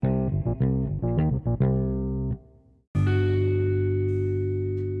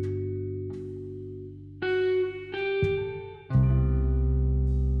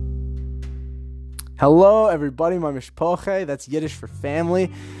Hello, everybody. My mishpoche, that's Yiddish for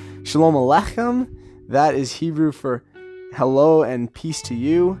family. Shalom Aleichem, that is Hebrew for hello and peace to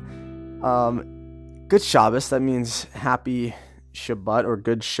you. Good Shabbos, that means happy Shabbat or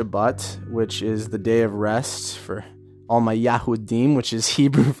good Shabbat, which is the day of rest for all my Yahudim, which is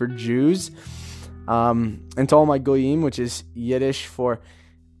Hebrew for Jews. And to all my Goyim, which is Yiddish for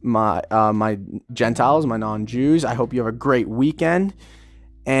my Gentiles, my non-Jews. I hope you have a great weekend.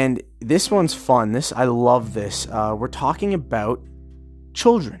 And this one's fun. I love this. We're talking about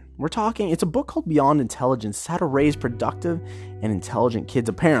children. It's a book called Beyond Intelligence. It's how to raise productive and intelligent kids,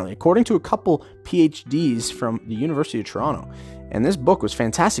 apparently, according to a couple PhDs from the University of Toronto. And this book was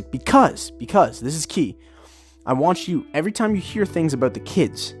fantastic because this is key. I want you, every time you hear things about the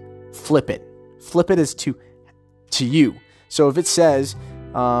kids, flip it as to you. So if it says,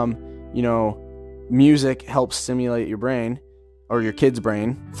 music helps stimulate your brain, or your kid's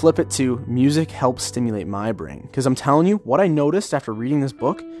brain, flip it to music helps stimulate my brain. Because I'm telling you, what I noticed after reading this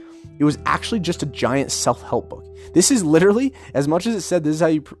book, it was actually just a giant self-help book. This is literally, as much as it said this is how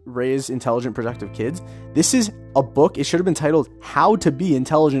you raise intelligent, productive kids, this is a book, it should have been titled How to Be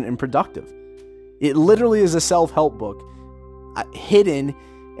Intelligent and Productive. It literally is a self-help book, hidden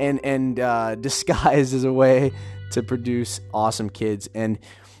and disguised as a way to produce awesome kids. And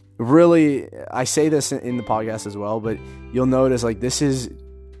really, I say this in the podcast as well, but you'll notice this is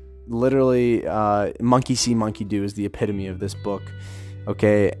literally monkey see, monkey do is the epitome of this book.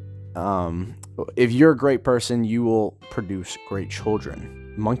 Okay, if you're a great person, you will produce great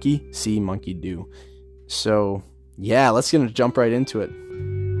children. Monkey see, monkey do. So yeah, let's jump right into it.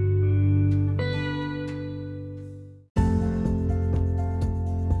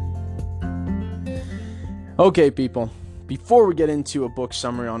 Okay, people. Before we get into a book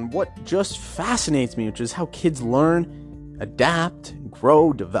summary on what just fascinates me, which is how kids learn, adapt,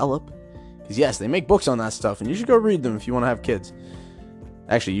 grow, develop. Because yes, they make books on that stuff, and you should go read them if you want to have kids.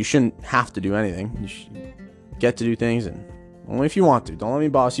 Actually, you shouldn't have to do anything. You should get to do things, and only if you want to. Don't let me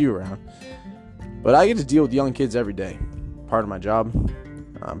boss you around. But I get to deal with young kids every day. Part of my job.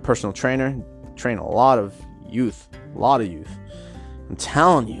 I'm a personal trainer. Train a lot of youth. I'm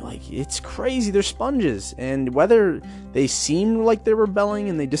telling you, it's crazy. They're sponges. And whether they seem like they're rebelling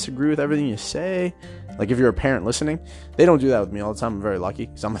and they disagree with everything you say, if you're a parent listening, they don't do that with me all the time. I'm very lucky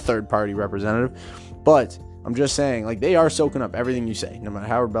because I'm a third-party representative. But I'm just saying, they are soaking up everything you say, no matter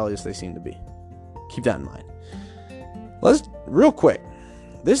how rebellious they seem to be. Keep that in mind. Real quick,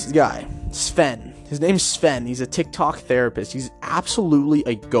 this guy, Sven, his name's Sven. He's a TikTok therapist. He's absolutely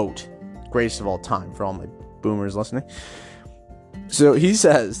a goat. Greatest of all time for all my boomers listening. So he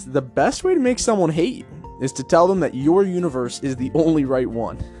says, the best way to make someone hate you is to tell them that your universe is the only right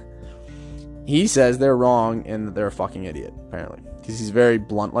one. He says they're wrong and that they're a fucking idiot, apparently, because he's very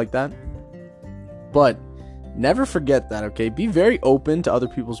blunt like that. But never forget that, okay? Be very open to other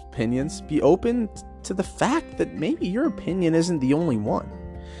people's opinions. Be open to the fact that maybe your opinion isn't the only one.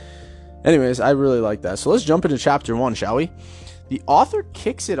 Anyways, I really like that. So let's jump into chapter 1, shall we? The author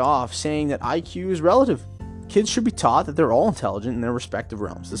kicks it off saying that IQ is relative. Kids should be taught that they're all intelligent in their respective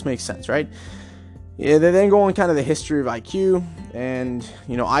realms. This makes sense, right? Yeah, they then go on kind of the history of IQ. And,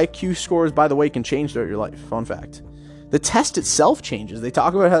 IQ scores, by the way, can change throughout your life. Fun fact. The test itself changes. They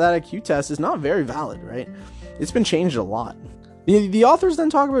talk about how that IQ test is not very valid, right? It's been changed a lot. The authors then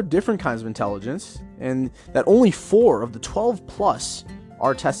talk about different kinds of intelligence, and that only 4 of the 12 plus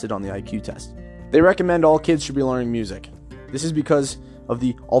are tested on the IQ test. They recommend all kids should be learning music. This is because of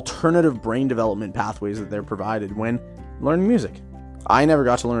the alternative brain development pathways that they're provided when learning music. I never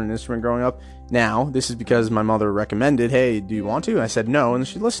got to learn an instrument growing up. Now, this is because my mother recommended, hey, do you want to? And I said no, and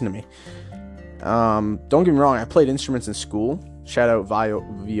she listened to me. Don't get me wrong, I played instruments in school. Shout out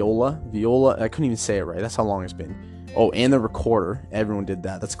viola, I couldn't even say it right, that's how long it's been. Oh, and the recorder, everyone did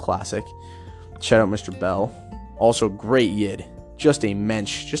that, that's classic. Shout out Mr. Bell. Also, great yid. Just a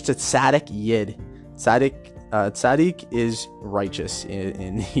mensch, just a tzaddik yid. Tzaddik is righteous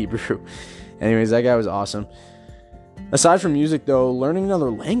in Hebrew. Anyways, that guy was awesome. Aside from music, though, learning another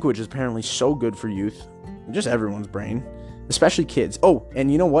language is apparently so good for youth. Just everyone's brain. Especially kids. Oh,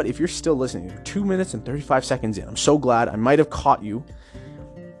 and you know what? If you're still listening, you're 2 minutes and 35 seconds in. I'm so glad. I might have caught you.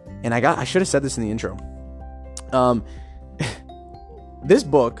 And I should have said this in the intro. This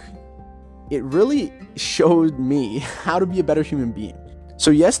book, it really showed me how to be a better human being. So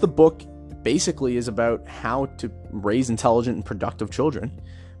yes, the book basically is about how to raise intelligent and productive children.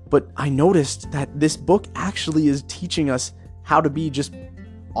 But I noticed that this book actually is teaching us how to be just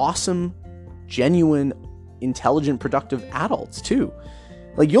awesome, genuine, intelligent, productive adults too.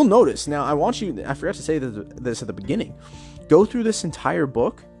 Like, you'll notice. Now, I forgot to say this at the beginning. Go through this entire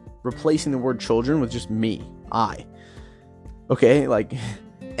book replacing the word children with just me, I. Okay, like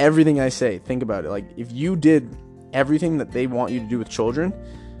everything I say, think about it. Like if you did everything that they want you to do with children,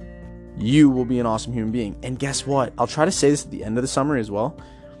 you will be an awesome human being. And guess what? I'll try to say this at the end of the summary as well.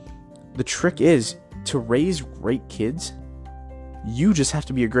 The trick is to raise great kids, you just have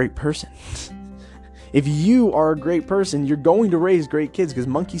to be a great person. If you are a great person, you're going to raise great kids because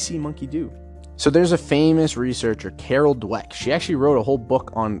monkey see, monkey do. So there's a famous researcher, Carol Dweck. She actually wrote a whole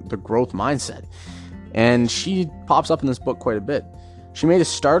book on the growth mindset. And she pops up in this book quite a bit. She made a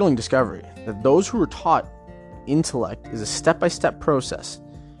startling discovery that those who are taught intellect is a step-by-step process,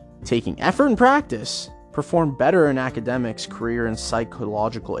 taking effort and practice, perform better in academics, career, and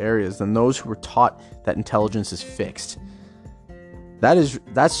psychological areas than those who were taught that intelligence is fixed.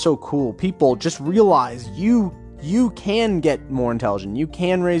 That's so cool. People, just realize you can get more intelligent. You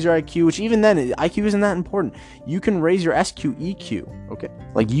can raise your IQ, which even then, IQ isn't that important. You can raise your SQ, EQ, okay?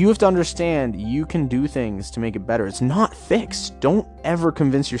 Like, you have to understand you can do things to make it better. It's not fixed. Don't ever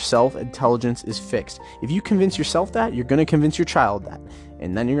convince yourself intelligence is fixed. If you convince yourself that, you're going to convince your child that,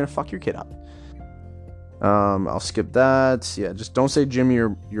 and then you're going to fuck your kid up. I'll skip that. Yeah, just don't say, Jimmy,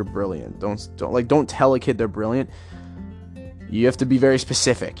 you're brilliant. Don't tell a kid they're brilliant. You have to be very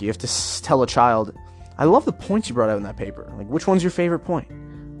specific. You have to tell a child. I love the points you brought out in that paper. Like, which one's your favorite point?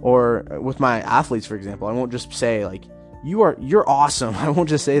 Or with my athletes, for example, I won't just say like, you're awesome. I won't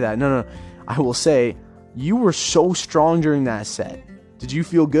just say that. No. I will say, you were so strong during that set. Did you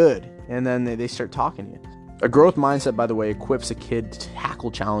feel good? And then they start talking to you. A growth mindset, by the way, equips a kid to tackle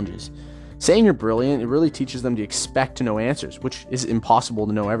challenges. Saying you're brilliant, it really teaches them to expect to know answers, which is impossible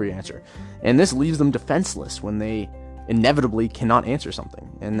to know every answer. And this leaves them defenseless when they inevitably cannot answer something.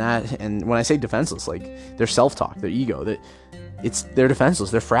 And when I say defenseless, like their self-talk, their ego, they're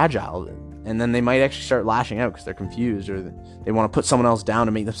defenseless, they're fragile. And then they might actually start lashing out because they're confused, or they want to put someone else down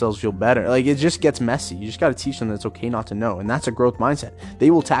to make themselves feel better. Like, it just gets messy. You just got to teach them that it's okay not to know. And that's a growth mindset.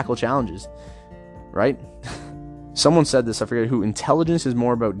 They will tackle challenges, right? Someone said this, I forget who, intelligence is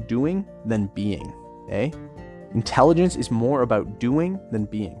more about doing than being, eh? Intelligence is more about doing than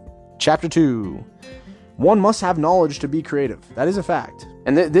being. Chapter 2. One must have knowledge to be creative. That is a fact.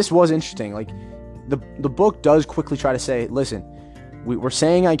 And this was interesting. Like, the book does quickly try to say, listen, we're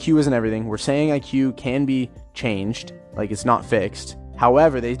saying IQ isn't everything. We're saying IQ can be changed. Like, it's not fixed.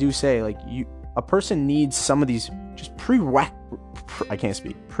 However, they do say, like, a person needs some of these just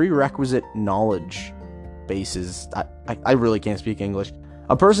prerequisite knowledge bases. I really can't speak English.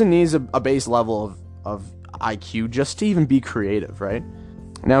 A person needs a base level of IQ just to even be creative, right?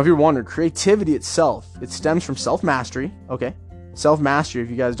 Now, if you're wondering, creativity itself, it stems from self-mastery, okay? Self-mastery, if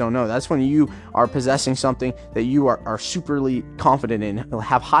you guys don't know, that's when you are possessing something that you are superly confident in,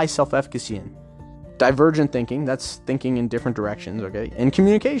 have high self-efficacy in. Divergent thinking, that's thinking in different directions, okay? And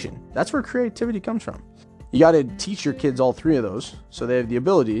communication, that's where creativity comes from. You got to teach your kids all three of those so they have the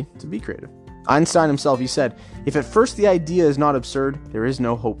ability to be creative. Einstein himself, he said, if at first the idea is not absurd, there is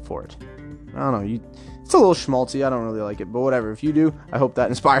no hope for it. I don't know, it's a little schmaltzy, I don't really like it, but whatever. If you do, I hope that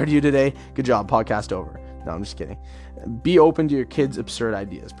inspired you today. Good job, podcast over. No, I'm just kidding. Be open to your kids' absurd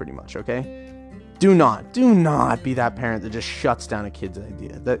ideas, pretty much, okay? Do not be that parent that just shuts down a kid's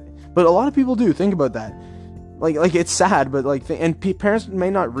idea. But a lot of people do. Think about that. Like it's sad, but parents may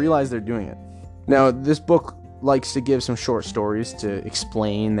not realize they're doing it. Now, this book likes to give some short stories to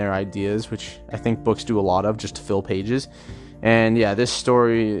explain their ideas, which I think books do a lot of, just to fill pages. And yeah, this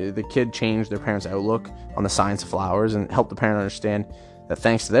story, the kid changed their parents' outlook on the science of flowers and helped the parent understand that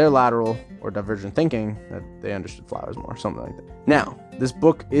thanks to their lateral or divergent thinking, that they understood flowers more, something like that. Now, this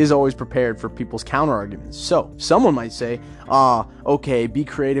book is always prepared for people's counter arguments. So someone might say, okay, be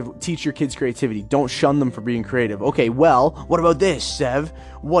creative, teach your kids creativity, don't shun them for being creative. Okay, well, what about this, Sev?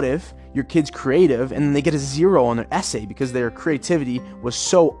 What if your kid's creative and then they get a 0 on their essay because their creativity was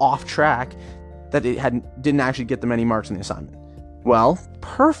so off track that it didn't actually get them any marks in the assignment? Well,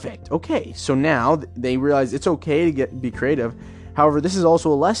 perfect. Okay, so now they realize it's okay to be creative. However, this is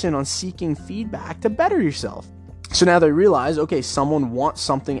also a lesson on seeking feedback to better yourself. So now they realize, okay, someone wants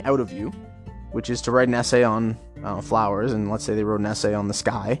something out of you, which is to write an essay on flowers, and let's say they wrote an essay on the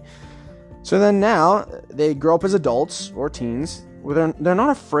sky. So then now they grow up as adults or teens, where they're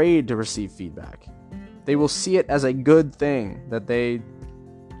not afraid to receive feedback. They will see it as a good thing that they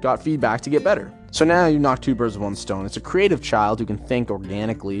got feedback to get better. So now you knock two birds with one stone. It's a creative child who can think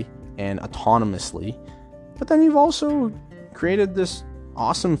organically and autonomously, but then you've also created this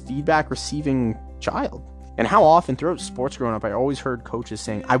awesome feedback receiving child. And how often throughout sports growing up, I always heard coaches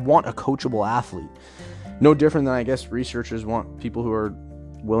saying, I want a coachable athlete. No different than, I guess, researchers want people who are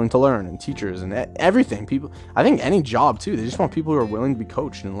willing to learn, and teachers and everything. People, I think any job too, they just want people who are willing to be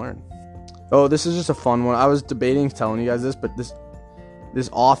coached and learn. Oh, this is just a fun one. I was debating telling you guys this, but this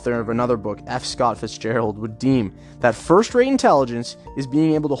author of another book, F. Scott Fitzgerald, would deem that first-rate intelligence is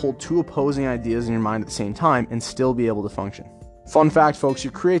being able to hold two opposing ideas in your mind at the same time and still be able to function. Fun fact, folks,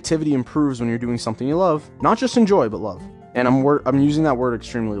 your creativity improves when you're doing something you love, not just enjoy, but love. And I'm using that word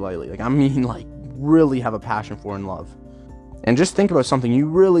extremely lightly. Like, I mean, like, really have a passion for and love. And just think about something you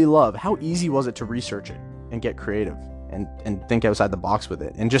really love. How easy was it to research it and get creative and think outside the box with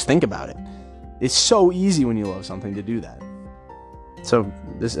it and just think about it? It's so easy when you love something to do that. So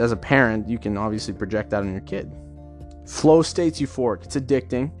this, as a parent, you can obviously project that on your kid. Flow state's euphoric. It's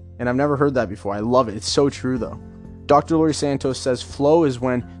addicting, and I've never heard that before. I love it. It's so true, though. Dr. Laurie Santos says flow is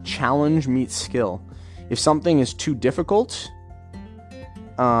when challenge meets skill. If something is too difficult,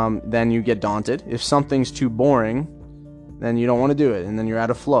 then you get daunted. If something's too boring, then you don't want to do it, and then you're out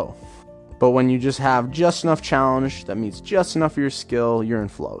of flow. But when you just have just enough challenge that meets just enough of your skill, you're in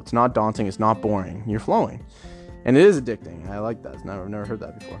flow. It's not daunting. It's not boring. You're flowing. And it is addicting. I like that. I've never heard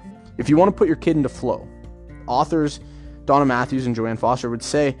that before. If you want to put your kid into flow, authors Donna Matthews and Joanne Foster would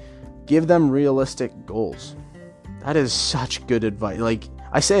say, give them realistic goals. That is such good advice. Like,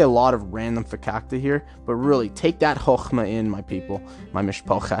 I say a lot of random fakakta here, but really, take that chokhmah in, my people, my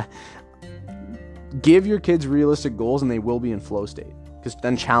mishpocha. Give your kids realistic goals and they will be in flow state, because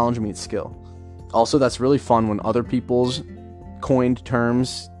then challenge meets skill. Also, that's really fun when other people's coined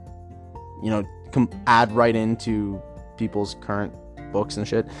terms, add right into people's current books and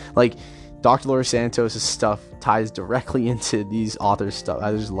shit. Like, Dr. Laurie Santos' stuff ties directly into these authors' stuff.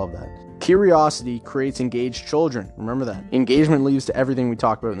 I just love that. Curiosity creates engaged children. Remember that. Engagement leads to everything we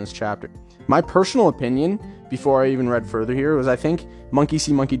talk about in this chapter. My personal opinion, before I even read further here, was I think monkey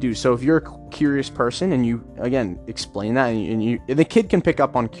see, monkey do. So if you're a curious person and you, again, explain that, and the kid can pick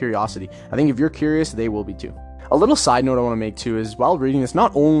up on curiosity. I think if you're curious, they will be too. A little side note I want to make too is, while reading this,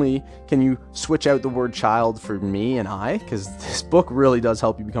 not only can you switch out the word child for me and I, because this book really does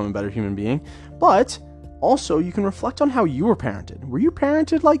help you become a better human being, but also you can reflect on how you were parented. Were you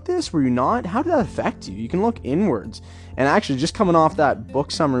parented like this? Were you not? How did that affect you? You can look inwards. And actually, just coming off that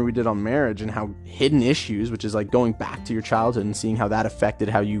book summary we did on marriage and how hidden issues, which is like going back to your childhood and seeing how that affected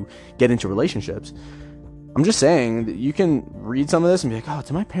how you get into relationships. I'm just saying that you can read some of this and be like, oh,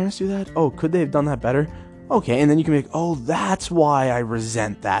 did my parents do that? Oh, could they have done that better? Okay, and then you can be like, oh, that's why I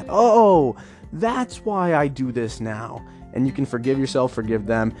resent that. Oh, that's why I do this now. And you can forgive yourself, forgive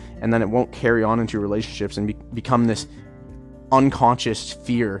them, and then it won't carry on into your relationships and become this unconscious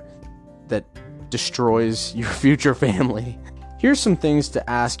fear that destroys your future family. Here's some things to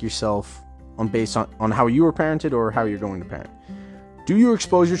ask yourself based on how you were parented or how you're going to parent. Do you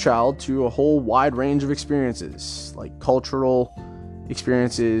expose your child to a whole wide range of experiences, like cultural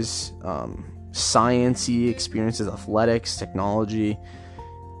experiences, science-y experiences, athletics, technology?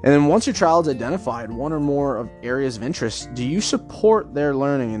 And then once your child's identified one or more of areas of interest, do you support their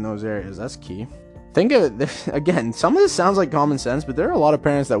learning in those areas? That's key. Think of it, again, some of this sounds like common sense, but there are a lot of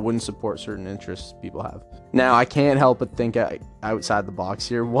parents that wouldn't support certain interests people have. Now, I can't help but think outside the box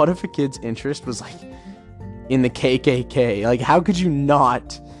here. What if a kid's interest was like in the KKK? Like, how could you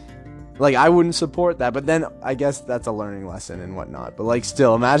not? Like, I wouldn't support that, but then I guess that's a learning lesson and whatnot. But like,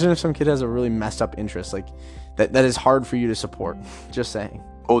 still, imagine if some kid has a really messed up interest, like that is hard for you to support. Just saying.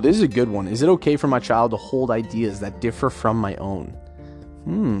 Oh, this is a good one. Is it okay for my child to hold ideas that differ from my own?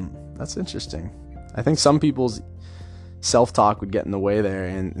 That's interesting. I think some people's self-talk would get in the way there,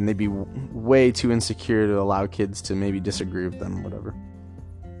 and they'd be way too insecure to allow kids to maybe disagree with them or whatever.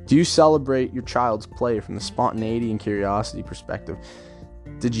 Do you celebrate your child's play from the spontaneity and curiosity perspective?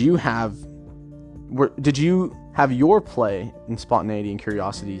 Did you have your play and spontaneity and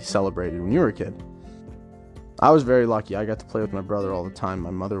curiosity celebrated when you were a kid? I was very lucky. I got to play with my brother all the time.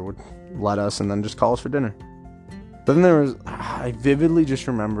 My mother would let us and then just call us for dinner. But then I vividly just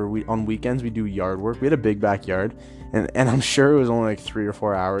remember on weekends we do yard work. We had a big backyard, and I'm sure it was only like 3 or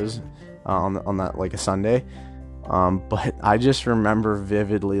 4 hours on that, like a Sunday. But I just remember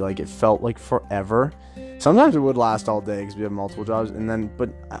vividly, like, it felt like forever. Sometimes it would last all day because we have multiple jobs,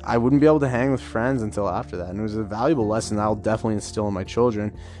 but I wouldn't be able to hang with friends until after that. And it was a valuable lesson that I'll definitely instill in my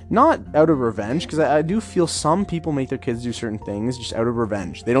children, not out of revenge, because I do feel some people make their kids do certain things just out of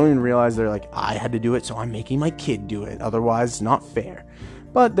revenge. They don't even realize they're like, I had to do it, so I'm making my kid do it. Otherwise, it's not fair.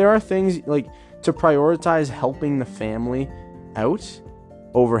 But there are things like to prioritize helping the family out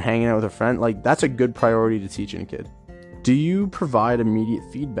over hanging out with a friend. Like, that's a good priority to teach in a kid. Do you provide immediate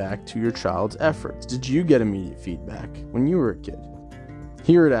feedback to your child's efforts? Did you get immediate feedback when you were a kid?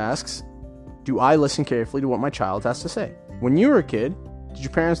 Here it asks, do I listen carefully to what my child has to say? When you were a kid, Did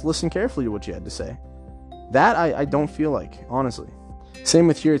your parents listen carefully to what you had to say? That I don't feel like, honestly. Same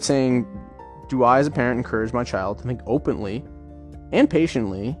with here, it's saying, do I as a parent encourage my child to think openly and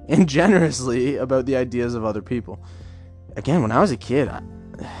patiently and generously about the ideas of other people? Again, when I was a kid,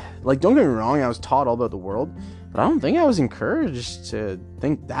 don't get me wrong, I was taught all about the world, but I don't think I was encouraged to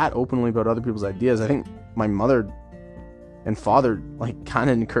think that openly about other people's ideas. I think my mother and father kind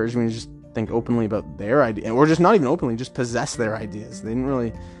of encouraged me to just think openly about their idea, or just not even openly, just possess their ideas. They didn't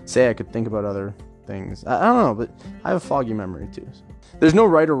really say I could think about other things. I don't know, but I have a foggy memory too. There's no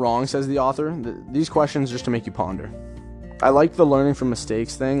right or wrong, says the author. These questions just to make you ponder. I like the learning from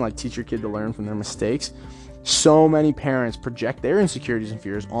mistakes thing, like teach your kid to learn from their mistakes. So many parents project their insecurities and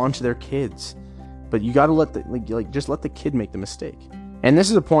fears onto their kids, but you got to let just let the kid make the mistake. And this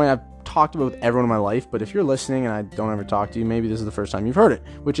is a point I've talked about with everyone in my life, but if you're listening and I don't ever talk to you, maybe this is the first time you've heard it,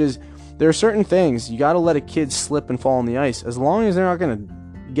 which is there are certain things you got to let a kid slip and fall on the ice, as long as they're not going to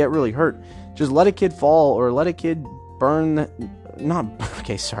get really hurt. Just let a kid fall, or let a kid burn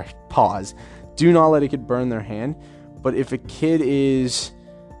pause. Do not let a kid burn their hand. But if a kid's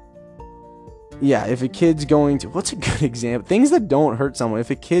going to, what's a good example? Things that don't hurt someone.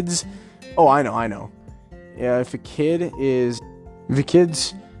 If a kid's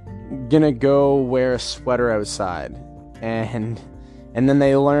gonna go wear a sweater outside, and then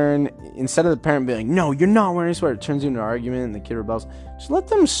they learn, instead of the parent being like, no, you're not wearing a sweater, it turns into an argument and the kid rebels. Just let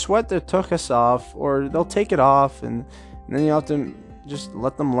them sweat their tuchus off, or they'll take it off, and then you have to just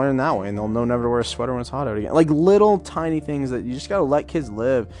let them learn that way, and they'll know never to wear a sweater when it's hot out again. Little tiny things that you just gotta let kids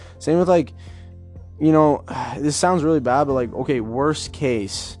live. Same with this sounds really bad, but okay, worst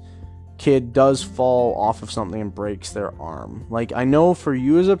case, kid does fall off of something and breaks their arm. I know for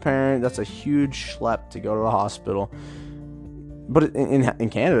you as a parent, that's a huge schlep to go to the hospital, but in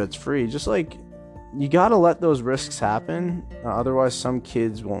Canada, it's free. Just you gotta let those risks happen, otherwise some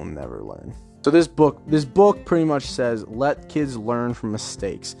kids will never learn. So this book pretty much says, let kids learn from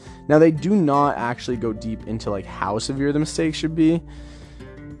mistakes. Now, they do not actually go deep into how severe the mistakes should be,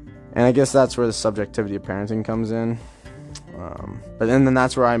 and I guess that's where the subjectivity of parenting comes in. But then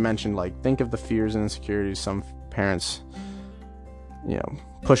that's where I mentioned, think of the fears and insecurities some parents,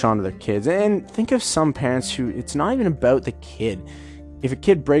 push onto their kids. And think of some parents who, it's not even about the kid. If a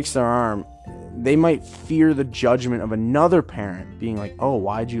kid breaks their arm, they might fear the judgment of another parent being like, oh,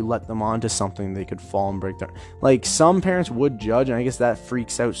 why'd you let them onto something they could fall and break their... some parents would judge, and I guess that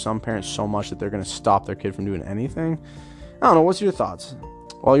freaks out some parents so much that they're going to stop their kid from doing anything. I don't know, what's your thoughts?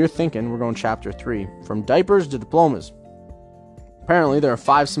 While you're thinking, we're going chapter 3, from diapers to diplomas. Apparently, there are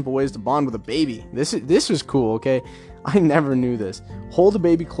 5 simple ways to bond with a baby. This is cool, okay? I never knew this. Hold a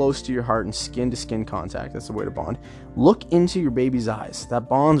baby close to your heart in skin-to-skin contact. That's the way to bond. Look into your baby's eyes. That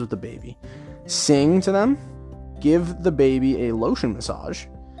bonds with the baby. Sing to them. Give the baby a lotion massage.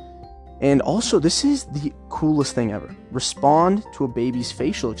 And also, this is the coolest thing ever. Respond to a baby's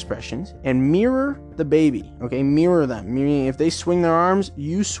facial expressions and mirror the baby. Okay, mirror them. Meaning, if they swing their arms,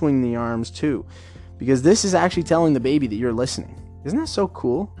 you swing the arms too. Because this is actually telling the baby that you're listening. Isn't that so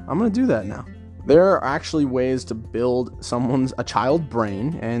cool? I'm going to do that now. There are actually ways to build a child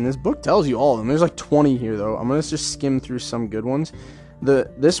brain, and this book tells you all of them. There's 20 here, though. I'm going to just skim through some good ones.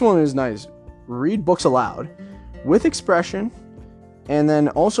 This one is nice. Read books aloud with expression, and then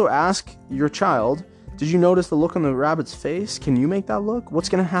also ask your child, did you notice the look on the rabbit's face? Can you make that look? What's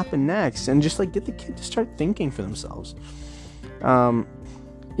going to happen next? And just get the kid to start thinking for themselves.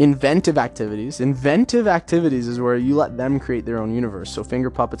 Inventive activities. Inventive activities is where you let them create their own universe. So finger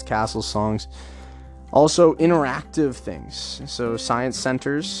puppets, castles, songs. Also interactive things. So science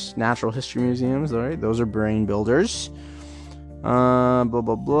centers, natural history museums, all right? Those are brain builders. Blah,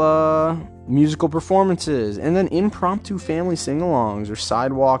 blah, blah. Musical performances. And then impromptu family sing-alongs or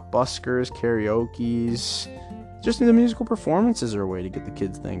sidewalk buskers, karaoke's. Just the musical performances are a way to get the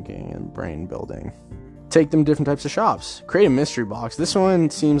kids thinking and brain building. Take them to different types of shops. Create a mystery box. This one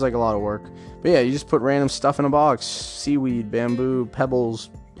seems like a lot of work. But yeah, you just put random stuff in a box. Seaweed, bamboo, pebbles,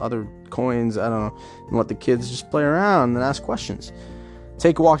 other coins, I don't know. And let the kids just play around and ask questions.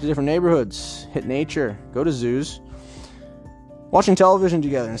 Take a walk to different neighborhoods. Hit nature. Go to zoos. Watching television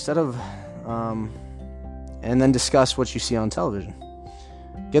together instead of... and then discuss what you see on television.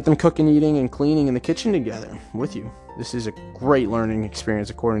 Get them cooking, eating, and cleaning in the kitchen together with you. This is a great learning experience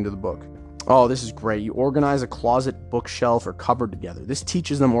according to the book. Oh, this is great. You organize a closet, bookshelf, or cupboard together. This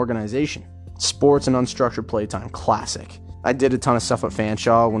teaches them organization. Sports and unstructured playtime. Classic. I did a ton of stuff at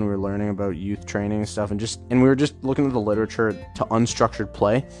Fanshawe when we were learning about youth training and stuff, and we were just looking at the literature to unstructured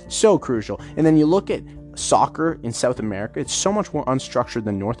play. So crucial. And then you look at soccer in South America, it's so much more unstructured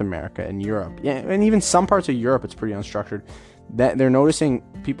than North America and Europe. Yeah, and even some parts of Europe, it's pretty unstructured. That they're noticing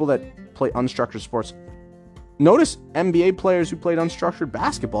people that play unstructured sports. Notice NBA players who played unstructured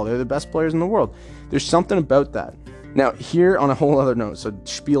basketball. They're the best players in the world. There's something about that. Now, here on a whole other note, so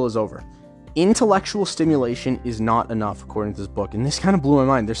spiel is over. Intellectual stimulation is not enough, according to this book. And this kind of blew my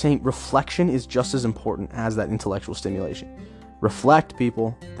mind. They're saying reflection is just as important as that intellectual stimulation. Reflect,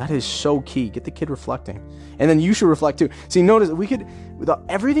 people. That is so key. Get the kid reflecting. And then you should reflect too. See, notice we could, without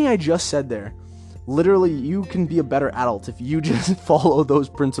everything I just said there, literally you can be a better adult if you just follow those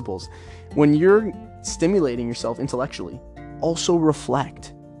principles. When you're stimulating yourself intellectually, also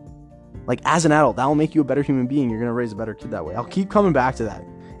reflect. Like, as an adult, that will make you a better human being. You're going to raise a better kid that way. I'll keep coming back to that.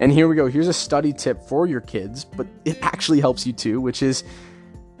 And here we go. Here's a study tip for your kids, but it actually helps you too, which is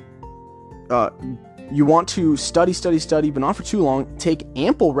you want to study, but not for too long. Take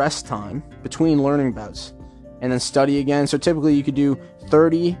ample rest time between learning bouts and then study again. So typically you could do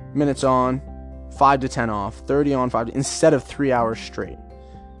 30 minutes on, 5 to 10 off, 30 on, 5 instead of 3 hours straight.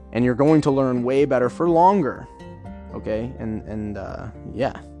 And you're going to learn way better for longer. Okay? And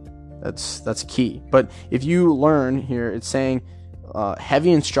yeah, that's key. But if you learn here, it's saying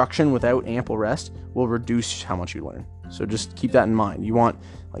heavy instruction without ample rest will reduce how much you learn. So just keep that in mind. You want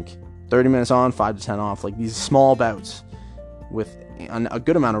like 30 minutes on, 5 to 10 off, like these small bouts with a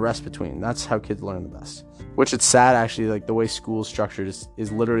good amount of rest between. That's how kids learn the best. Which it's sad, actually, like the way school's structured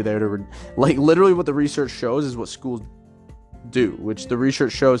is literally there to, like literally what the research shows is what schools do, which the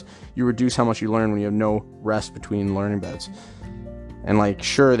research shows you reduce how much you learn when you have no rest between learning bouts. And like,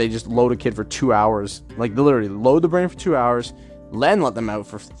 sure, they just load a kid for 2 hours, like literally load the brain for 2 hours, then let them out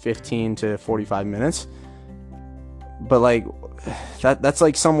for 15 to 45 minutes. But like, that's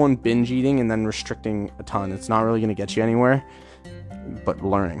like someone binge eating and then restricting a ton. It's not really going to get you anywhere, but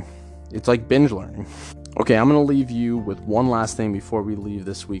learning. It's like binge learning. Okay, I'm going to leave you with one last thing before we leave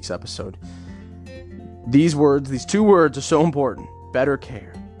this week's episode. These two words are so important. Better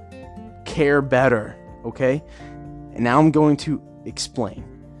care. Care better, okay? And now I'm going to explain.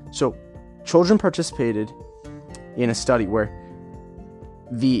 So, children participated in a study where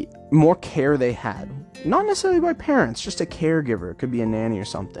the more care they had, not necessarily by parents, just a caregiver, it could be a nanny or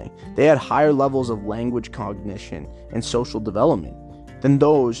something, they had higher levels of language cognition and social development than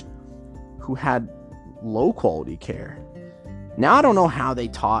those who had low quality care. Now, I don't know how they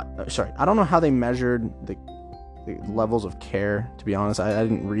measured the levels of care, to be honest. I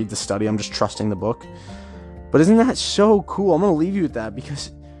didn't read the study, I'm just trusting the book. But isn't that so cool? I'm going to leave you with that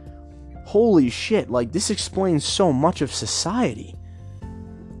because holy shit, like this explains so much of society.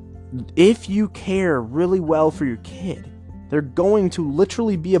 If you care really well for your kid, they're going to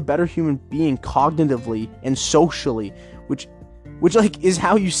literally be a better human being cognitively and socially, which like is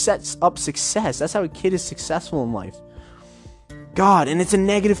how you set up success. That's how a kid is successful in life. God, and it's a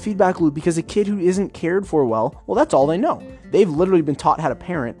negative feedback loop because a kid who isn't cared for well, that's all they know. They've literally been taught how to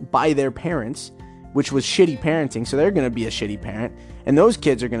parent by their parents, which was shitty parenting, so they're going to be a shitty parent. And those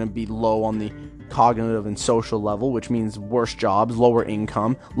kids are going to be low on the cognitive and social level, which means worse jobs, lower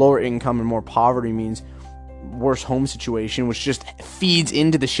income. Lower income and more poverty means worse home situation, which just feeds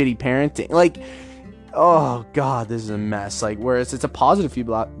into the shitty parenting. Like, oh God, this is a mess. Like, whereas it's a positive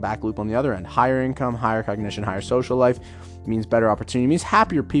feedback loop on the other end. Higher income, higher cognition, higher social life means better opportunity, means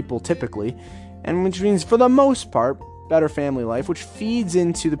happier people typically, and which means for the most part, better family life, which feeds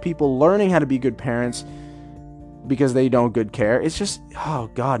into the people learning how to be good parents because they don't good care. It's just, oh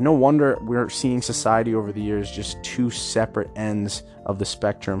God, no wonder we're seeing society over the years just two separate ends of the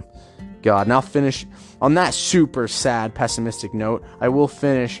spectrum. God, and I'll finish on that super sad, pessimistic note. I will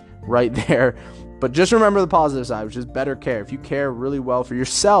finish right there, but just remember the positive side, which is better care. If you care really well for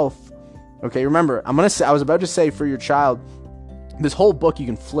yourself, okay, remember, I was about to say for your child, this whole book you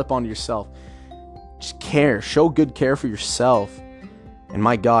can flip onto yourself. Just care, show good care for yourself. And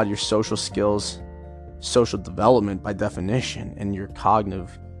my God, your social skills, social development by definition, and your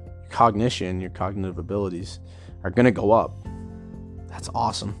cognition, your cognitive abilities are going to go up. That's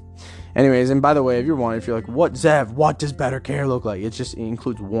awesome. Anyways, and by the way, if you're like, what does better care look like? It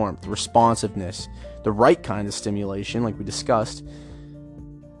includes warmth, responsiveness, the right kind of stimulation, like we discussed,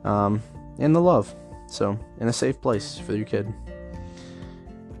 and the love. So, in a safe place for your kid.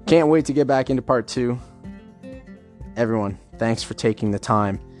 Can't wait to get back into part 2. Everyone, thanks for taking the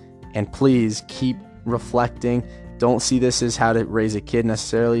time. And please keep reflecting. Don't see this as how to raise a kid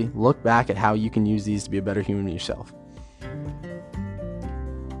necessarily. Look back at how you can use these to be a better human yourself.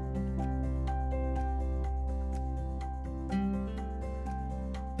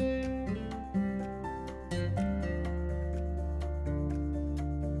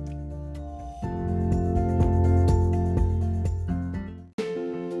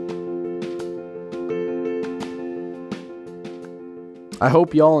 I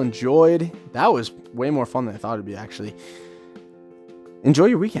hope y'all enjoyed. That was way more fun than I thought it'd be, actually. Enjoy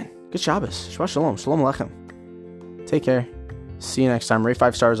your weekend. Good Shabbos. Shabbat Shalom. Shalom Aleichem. Take care. See you next time. Rate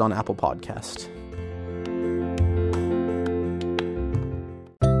 5 stars on Apple Podcast.